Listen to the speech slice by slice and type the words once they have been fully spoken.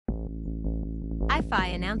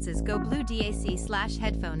iFi announces Go Blue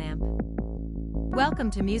DAC/headphone amp.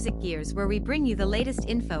 Welcome to Music Gears, where we bring you the latest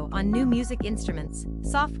info on new music instruments,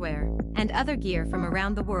 software, and other gear from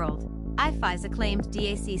around the world. iFi's acclaimed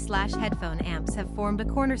DAC/headphone amps have formed a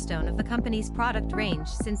cornerstone of the company's product range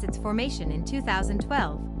since its formation in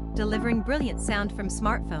 2012, delivering brilliant sound from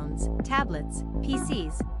smartphones, tablets,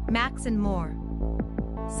 PCs, Macs, and more.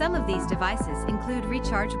 Some of these devices include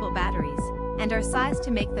rechargeable batteries and are sized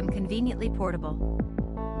to make them conveniently portable.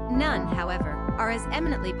 None, however, are as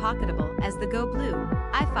eminently pocketable as the Go Blue,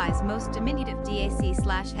 iFi's most diminutive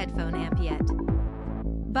DAC/headphone amp yet.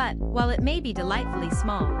 But, while it may be delightfully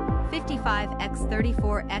small,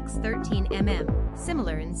 55x34x13 mm,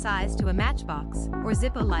 similar in size to a matchbox or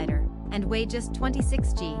Zippo lighter, and weigh just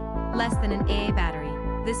 26 g, less than an AA battery,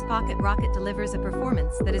 this pocket rocket delivers a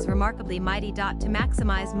performance that is remarkably mighty. To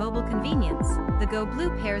maximize mobile convenience, the Go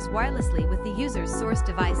Blue pairs wirelessly with the user's source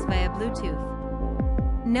device via Bluetooth.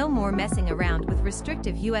 No more messing around with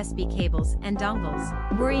restrictive USB cables and dongles,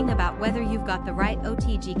 worrying about whether you've got the right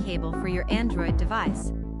OTG cable for your Android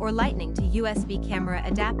device, or Lightning to USB camera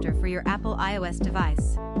adapter for your Apple iOS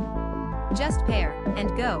device. Just pair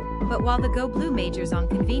and go. But while the Go Blue majors on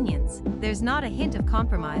convenience, there's not a hint of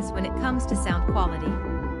compromise when it comes to sound quality.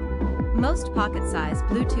 Most pocket-sized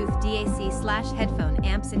Bluetooth DAC/headphone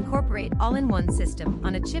amps incorporate all-in-one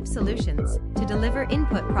system-on-a-chip solutions to deliver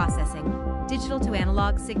input processing,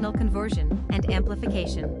 digital-to-analog signal conversion, and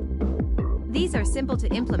amplification. These are simple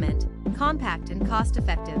to implement, compact and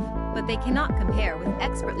cost-effective, but they cannot compare with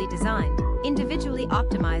expertly designed, individually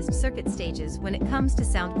optimized circuit stages when it comes to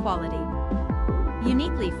sound quality.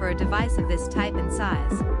 Uniquely for a device of this type and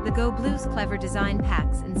size, the Go Blue's clever design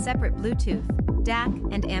packs in separate Bluetooth, DAC,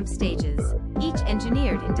 and amp stages, each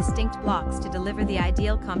engineered in distinct blocks to deliver the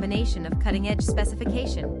ideal combination of cutting-edge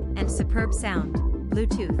specification and superb sound.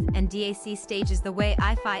 Bluetooth and DAC stages. The way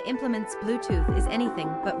iFi implements Bluetooth is anything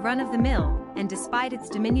but run-of-the-mill, and despite its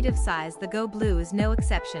diminutive size, the Go Blue is no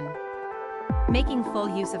exception. Making full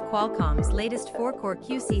use of Qualcomm's latest 4-core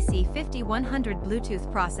QCC5100 Bluetooth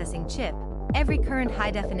processing chip, every current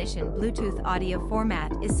high-definition Bluetooth audio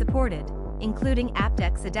format is supported, including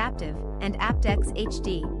aptX Adaptive and aptX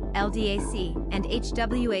HD, LDAC, and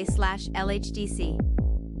HWA/LHDC.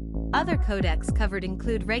 Other codecs covered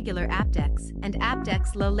include regular aptX and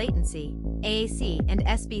aptX Low Latency, AAC, and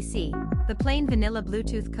SBC, the plain vanilla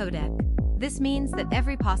Bluetooth codec. This means that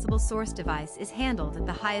every possible source device is handled at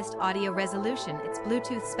the highest audio resolution its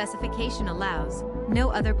Bluetooth specification allows. No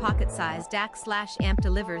other pocket-sized DAC/amp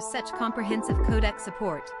delivers such comprehensive codec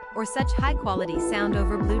support or such high-quality sound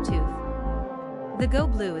over Bluetooth. The Go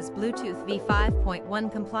Blue is Bluetooth v5.1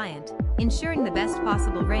 compliant, ensuring the best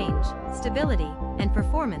possible range, stability, and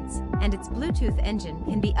performance, and its Bluetooth engine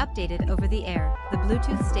can be updated over the air. The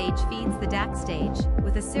Bluetooth stage feeds the DAC stage,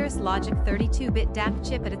 with a Cirrus Logic 32-bit DAC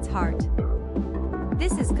chip at its heart.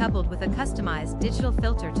 This is coupled with a customized digital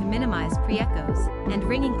filter to minimize pre-echoes and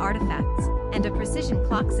ringing artifacts, and a precision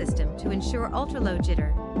clock system to ensure ultra-low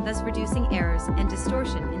jitter, thus reducing errors and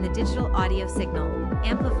distortion in the digital audio signal.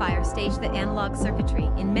 Amplifier stage. The analog circuitry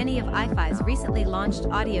in many of iFi's recently launched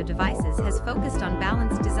audio devices has focused on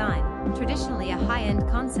balanced design, traditionally a high-end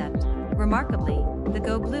concept. Remarkably, the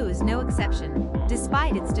Go Blue is no exception,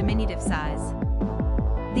 despite its diminutive size.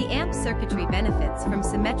 The amp circuitry benefits from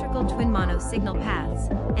symmetrical twin mono signal paths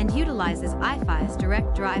and utilizes iFi's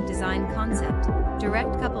direct drive design concept,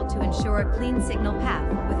 direct coupled to ensure a clean signal path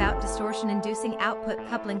without distortion-inducing output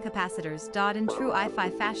coupling capacitors. In true iFi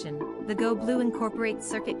fashion, the Go Blue incorporates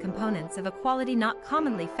circuit components of a quality not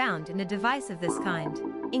commonly found in a device of this kind,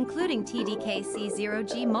 including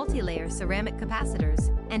TDK-C0G multi-layer ceramic capacitors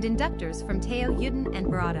and inductors from Teo Yuden and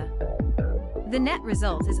Barada. The net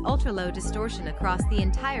result is ultra-low distortion across the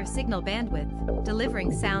entire signal bandwidth,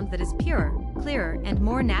 delivering sound that is purer, clearer, and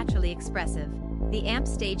more naturally expressive. The amp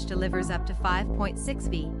stage delivers up to 5.6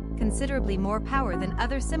 V, considerably more power than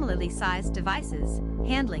other similarly sized devices,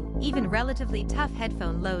 handling even relatively tough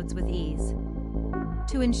headphone loads with ease.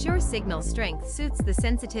 To ensure signal strength suits the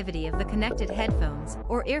sensitivity of the connected headphones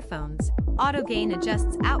or earphones, auto gain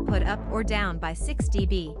adjusts output up or down by 6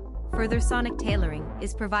 dB. Further sonic tailoring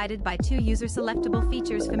is provided by two user-selectable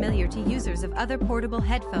features familiar to users of other portable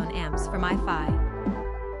headphone amps from iFi.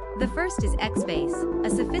 The first is X-Bass, a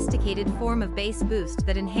sophisticated form of bass boost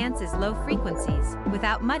that enhances low frequencies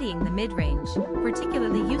without muddying the mid-range,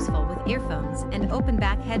 particularly useful with earphones and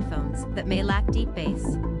open-back headphones that may lack deep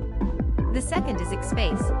bass. The second is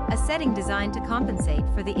X-Bass, a setting designed to compensate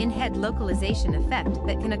for the in-head localization effect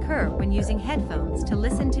that can occur when using headphones to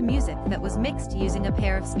listen to music that was mixed using a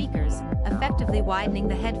pair of speakers, effectively widening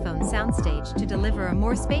the headphone soundstage to deliver a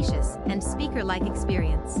more spacious and speaker-like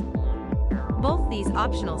experience. Both these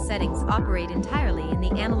optional settings operate entirely in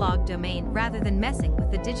the analog domain rather than messing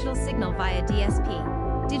with the digital signal via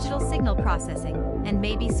DSP, digital signal processing, and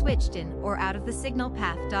may be switched in or out of the signal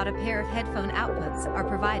path. A pair of headphone outputs are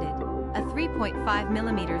provided: a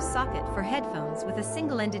 3.5mm socket for headphones with a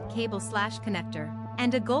single-ended cable/connector,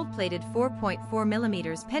 and a gold-plated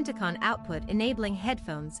 4.4mm Pentacon output enabling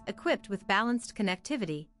headphones equipped with balanced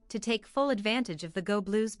connectivity to take full advantage of the Go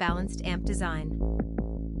Blue's balanced amp design.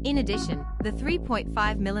 In addition, the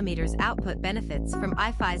 3.5mm output benefits from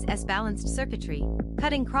iFi's S-balanced circuitry,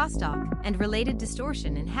 cutting crosstalk and related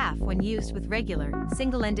distortion in half when used with regular,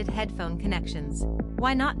 single-ended headphone connections.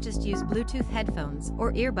 Why not just use Bluetooth headphones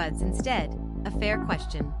or earbuds instead? A fair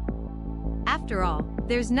question. After all,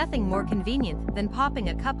 there's nothing more convenient than popping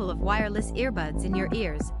a couple of wireless earbuds in your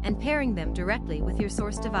ears and pairing them directly with your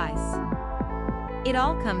source device. It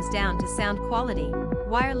all comes down to sound quality.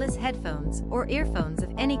 Wireless headphones or earphones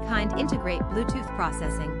of any kind integrate Bluetooth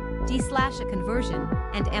processing, D/a conversion,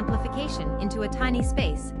 and amplification into a tiny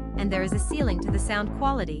space, and there is a ceiling to the sound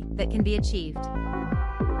quality that can be achieved.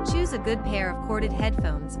 Choose a good pair of corded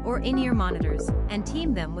headphones or in-ear monitors and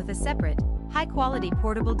team them with a separate, high-quality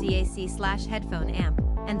portable DAC/headphone amp,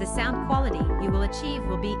 and the sound quality you will achieve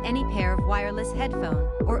will beat any pair of wireless headphone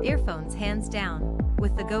or earphones hands down.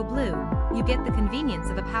 With the Go Blue, you get the convenience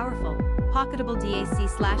of a powerful, pocketable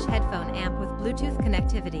DAC/headphone amp with Bluetooth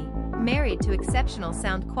connectivity, married to exceptional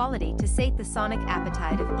sound quality to sate the sonic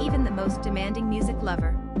appetite of even the most demanding music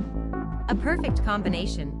lover. A perfect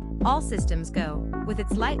combination, all systems go, with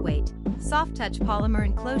its lightweight, soft-touch polymer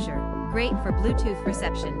enclosure, great for Bluetooth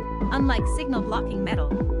reception. Unlike signal-blocking metal,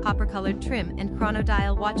 copper-colored trim and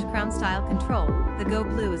chronodial watch crown-style control, the Go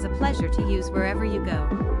Blue is a pleasure to use wherever you go.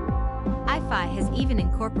 iFi has even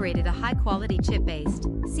incorporated a high-quality chip-based,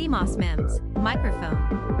 CMOS MEMS, microphone,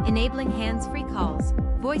 enabling hands-free calls,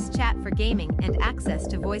 voice chat for gaming and access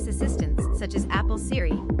to voice assistants such as Apple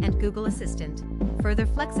Siri and Google Assistant. Further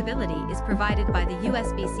flexibility is provided by the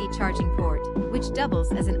USB-C charging port, which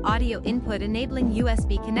doubles as an audio input enabling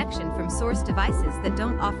USB connection from source devices that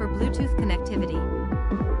don't offer Bluetooth connectivity.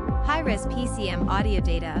 High-res PCM audio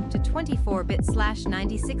data up to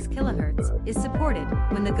 24-bit/96 kHz is supported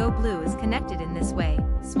when the Go Blue is connected in this way.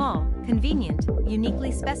 Small, convenient,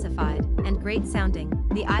 uniquely specified, and great sounding,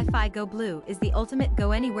 the iFi Go Blue is the ultimate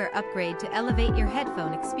go-anywhere upgrade to elevate your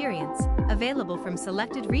headphone experience. Available from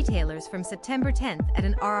selected retailers from September 10th at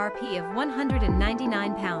an RRP of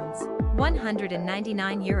 £199,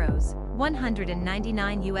 €199,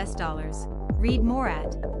 $199 US. Read more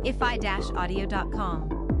at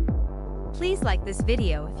ifi-audio.com. Please like this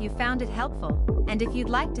video if you found it helpful, and if you'd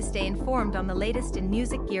like to stay informed on the latest in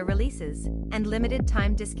music gear releases and limited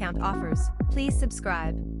time discount offers, please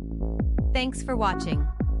subscribe. Thanks for watching.